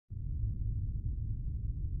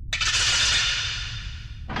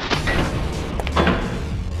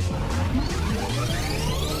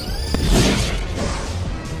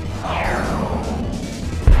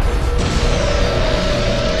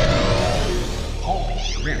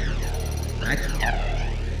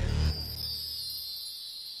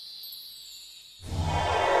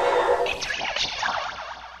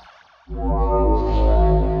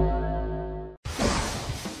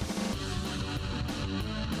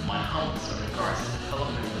my humblest of regards to the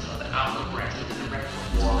fellow members of the Alpha branch of the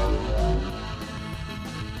Reploid.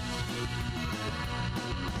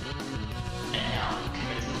 And now,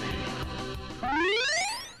 commence the video.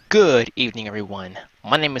 Good evening, everyone.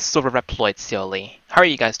 My name is Silverreploid. How are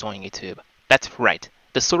you guys doing, YouTube? That's right.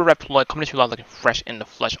 The Silverreploid coming to you live looking fresh in the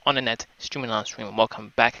flesh on the net, streaming on stream.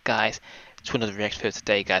 Welcome back, guys, to another reaction video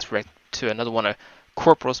today, guys. We're to another one of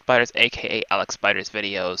Corporal Spider's, aka Alex Spider's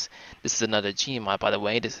videos. This is another G mod, by the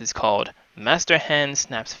way. This is called Master Hand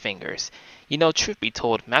Snaps Fingers. You know, truth be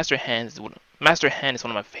told, Master Hand is one of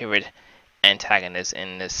my favorite antagonists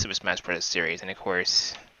in the Super Smash Bros. Series, and of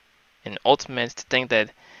course, in Ultimate, to think that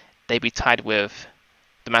they be tied with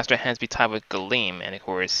the Master Hands be tied with Galeem, and of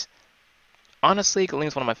course, honestly,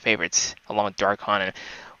 Galeem's one of my favorites, along with Darkon, and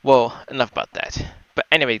well, enough about that. But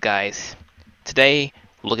anyway, guys, today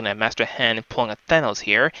we're looking at Master Hand pulling a Thanos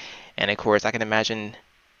here, and of course, I can imagine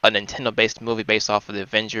a Nintendo-based movie based off of the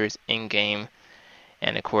Avengers in-game,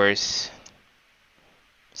 and of course,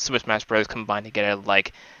 Super Smash Bros. Combined together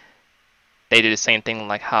like they did the same thing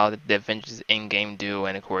like how the Avengers in-game do,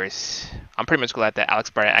 and of course, I'm pretty much glad that Alex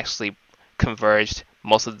Spider actually converged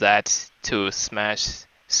most of that to Smash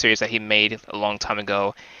series that he made a long time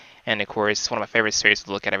ago, and of course, one of my favorite series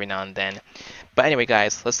to look at every now and then. But anyway,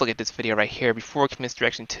 guys, let's look at this video right here before we commence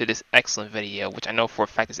direction to this excellent video, which I know for a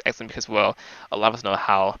fact is excellent because, well, a lot of us know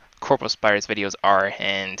how Corporal Spider's videos are,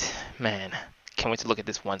 and man, can't wait to look at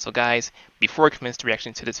this one. So guys, before we commence the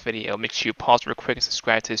reaction to this video, make sure you pause real quick and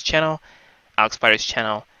subscribe to his channel, Alex Spider's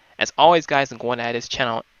channel. As always, guys, I'm going to add his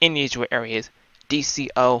channel in the usual areas,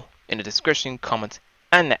 DCO, in the description, comments,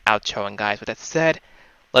 and the outro. And guys, with that said,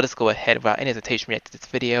 let us go ahead without any hesitation react to this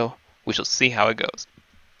video. We shall see how it goes.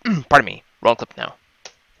 Pardon me, wrong clip now.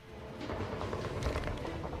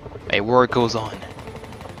 A war goes on.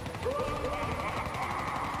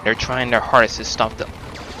 They're trying their hardest to stop the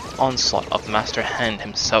onslaught of Master Hand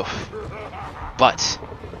himself, but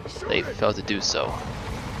they failed to do so.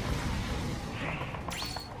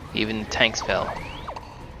 Even the tanks fell.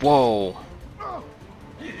 Whoa!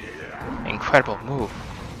 Incredible move.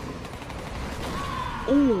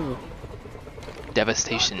 Ooh!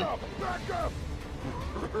 Devastation.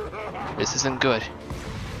 This isn't good.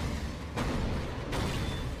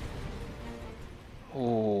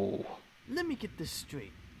 Ooh. Let me get this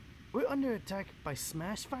straight. We're under attack by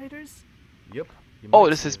Smash Fighters? Yep. Oh,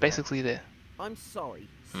 this is basically the... I'm sorry,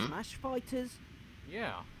 Smash Fighters?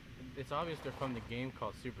 Yeah, it's obvious they're from the game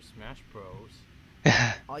called Super Smash Bros.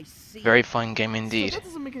 I see. Very fun game indeed. So that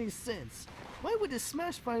doesn't make any sense. Why would the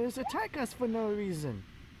Smash Fighters attack us for no reason?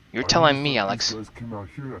 You're telling me, Alex. These guys came out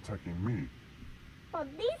here attacking me. Well,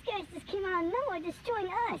 these guys just came out of nowhere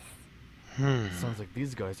destroying us. Sounds like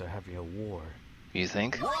these guys are having a war. You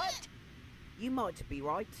think? What? You might be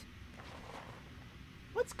right.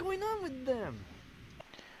 What's going on with them?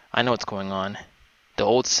 I know what's going on. The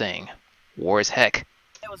old saying, war is heck.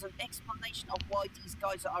 There was an explanation of why these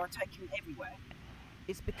guys are attacking everywhere.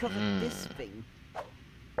 It's because of this thing.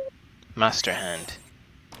 Master Hand.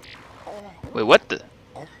 Wait, what the?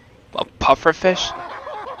 A pufferfish?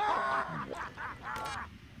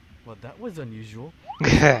 Well, that was unusual.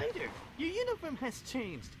 Spider, your uniform has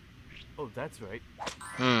changed. Oh, that's right.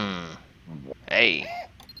 Hey.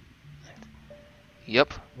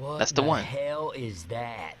 Yep, What that's the one. hell is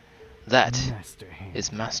that? That Master Hand.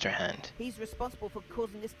 is Master Hand. He's responsible for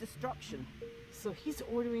causing this destruction. So he's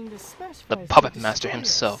ordering the Smash The Fighters puppet to master destroy us.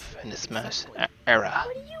 himself in the Smash era.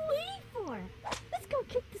 What are you waiting for? Let's go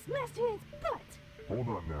kick this Master Hand's butt. Hold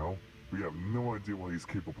on now. We have no idea what he's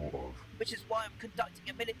capable of. Which is why I'm conducting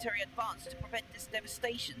a military advance to prevent this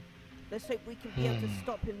devastation. Let's hope we can be able to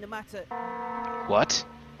stop him no matter... What?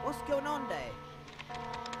 What's going on there?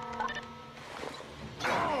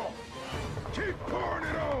 Keep pouring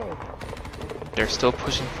it on! They're still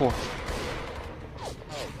pushing forth.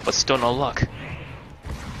 But still no luck.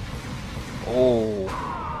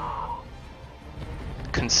 Oh.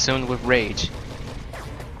 Consumed with rage.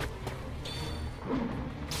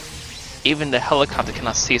 Even the helicopter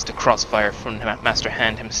cannot seize the crossfire from Master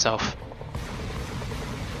Hand himself.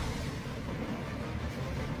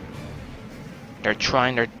 They're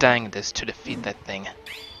trying their dangest to defeat that thing.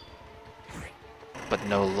 But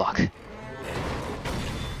no luck.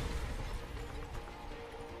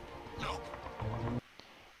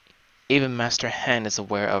 Even Master Hand is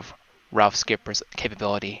aware of Ralph Skipper's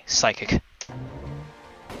capability, Psychic.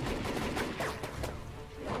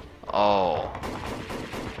 Oh.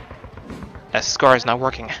 That scar is not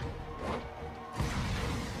working.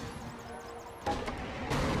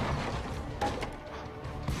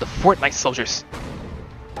 The Fortnite soldiers.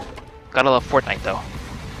 Gotta love Fortnite though.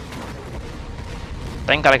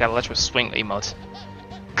 Thank God I got electro swing emote.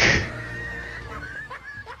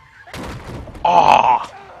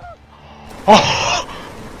 Oh!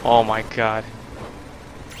 Oh! Oh my God.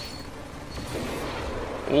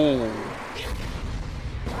 Ooh.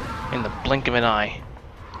 In the blink of an eye.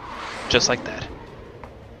 Just like that.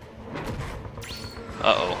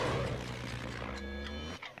 Uh-oh.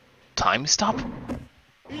 Time stop?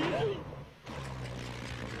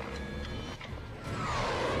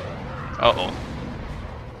 Uh-oh.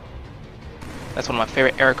 That's one of my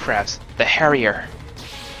favorite aircrafts. The Harrier.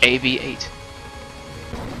 AV-8.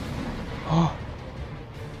 Oh.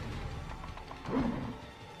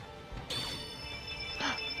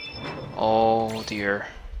 Oh dear.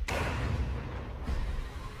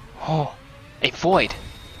 Oh. A void.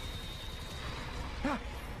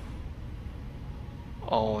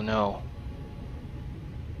 Oh no.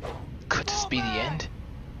 Could this be the end?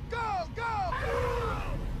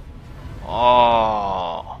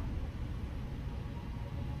 Oh.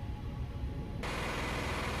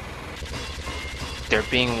 They're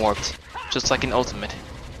being warped, just like an ultimate.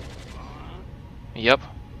 Yep.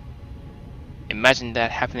 Imagine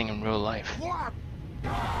that happening in real life.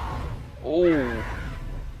 Oh.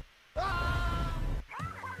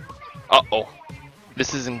 Uh-oh.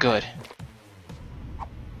 This isn't good.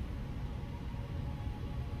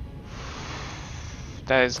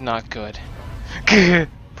 That is not good.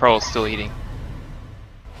 Pearl's still eating.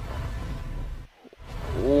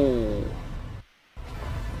 Ooh.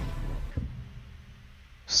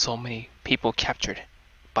 So many people captured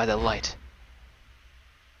by the light.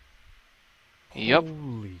 Yup.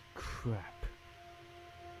 Holy crap.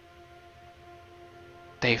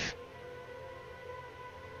 They've...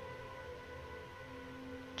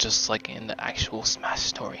 Just like in the actual Smash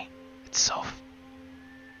story itself.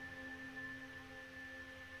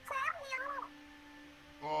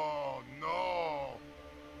 Oh no!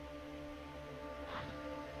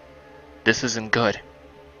 This isn't good.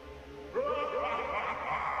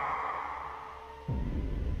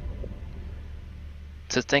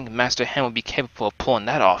 To think Master Hand would be capable of pulling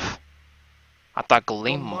that off. I thought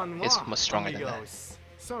Gleam is much stronger than that. Amigos.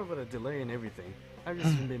 Sorry for the delay and everything. I've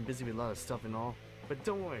just been busy with a lot of stuff and all. But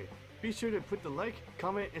don't worry. Be sure to put the like,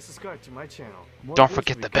 comment, and subscribe to my channel. More Don't videos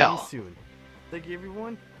forget will the be coming bell. Soon. Thank you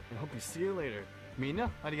everyone, and hope you see you later.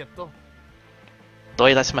 Mina, arigato. ど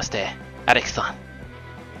ういたしまして、アレクさん。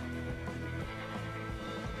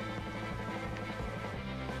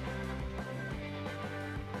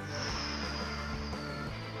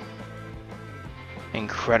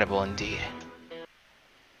Incredible indeed.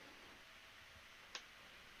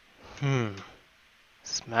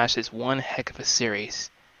 Smash is one heck of a series.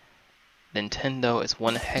 Nintendo is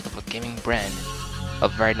one heck of a gaming brand. A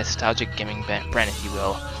very nostalgic gaming brand, if you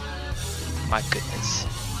will. My goodness.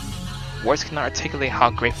 Words cannot articulate how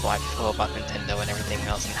grateful I feel about Nintendo and everything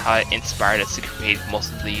else, and how it inspired us to create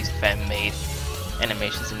most of these fan-made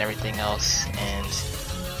animations and everything else.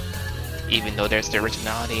 And even though there's the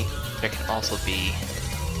originality, there can also be,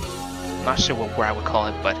 I'm not sure where I would call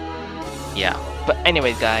it, but yeah. But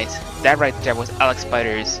anyway guys, that right there was Alex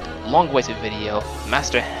Spider's long-awaited video,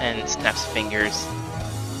 Master Hand Snaps Fingers,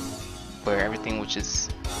 where everything which is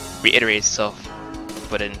reiterates itself,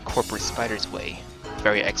 but in Corporal Spider's way.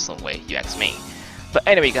 Very excellent way, you ask me. But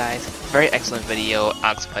anyway guys, very excellent video,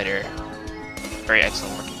 Alex Spider. Very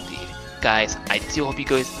excellent work indeed. Guys, I do hope you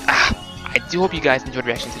guys enjoyed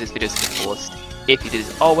reaction to this video to the fullest. If you did,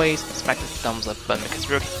 as always, smack the thumbs up button because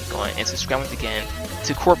we're keep going, and subscribe once again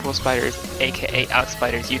to Corporal Spider's, aka Alex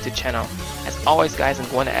Spider's YouTube channel. As always guys, I'm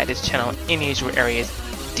going to add this channel in the usual areas,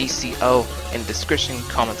 DCO in the description,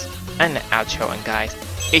 comments, and the outro. And guys,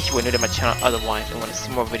 if you are new to my channel otherwise and want to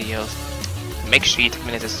see more videos, make sure you take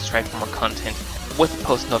minutes to subscribe for more content with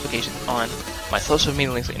post notifications on. My social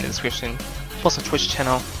media links are in the description, plus a Twitch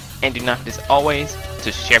channel, and do not forget as always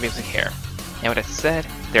to share videos with care. And with that said,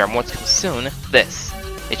 there are more to come soon. This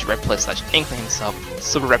is your Reploid / Inkling himself,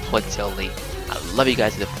 Silverreploid Utopia. I love you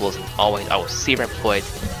guys to the fullest, and always I will see Reploid,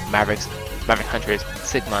 Mavericks, Maverick Hunters,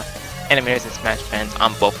 Sigma, animators, and Smash fans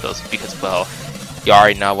on both of those, because well, you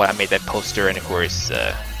already know what I made that poster, and of course,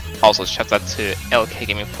 also shouts out to LK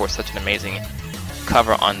Gaming for such an amazing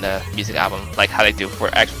cover on the music album, like how they do for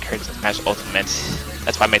actual characters in Smash Ultimate.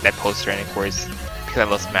 That's why I made that poster, and of course, because I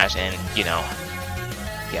love Smash, and you know,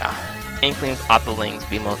 yeah. Inklings, Octolings,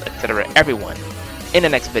 Beamos, etc. Everyone, in the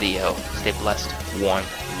next video, stay blessed, warm,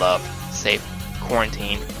 love, safe,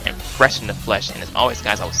 quarantine, and fresh in the flesh. And as always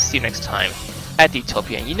guys, I will see you next time at the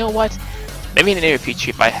Utopia. And you know what? Maybe in the near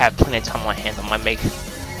future, if I have plenty of time on my hands, I might make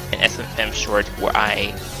an SFM short where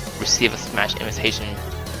I receive a Smash invitation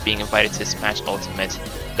being invited to Smash Ultimate.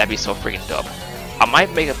 That'd be so freaking dope. I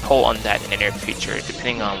might make a poll on that in the near future,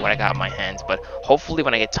 depending on what I got in my hands, but hopefully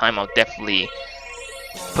when I get time, I'll definitely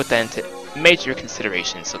put that into major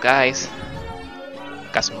consideration. So guys,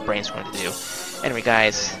 got some brainstorming to do. Anyway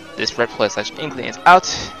guys, this Reploid/Inkling is out.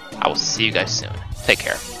 I will see you guys soon. Take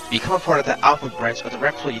care. Become a part of the Alpha branch of the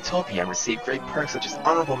Reploid Utopia and receive great perks such as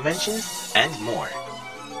honorable mentions and more.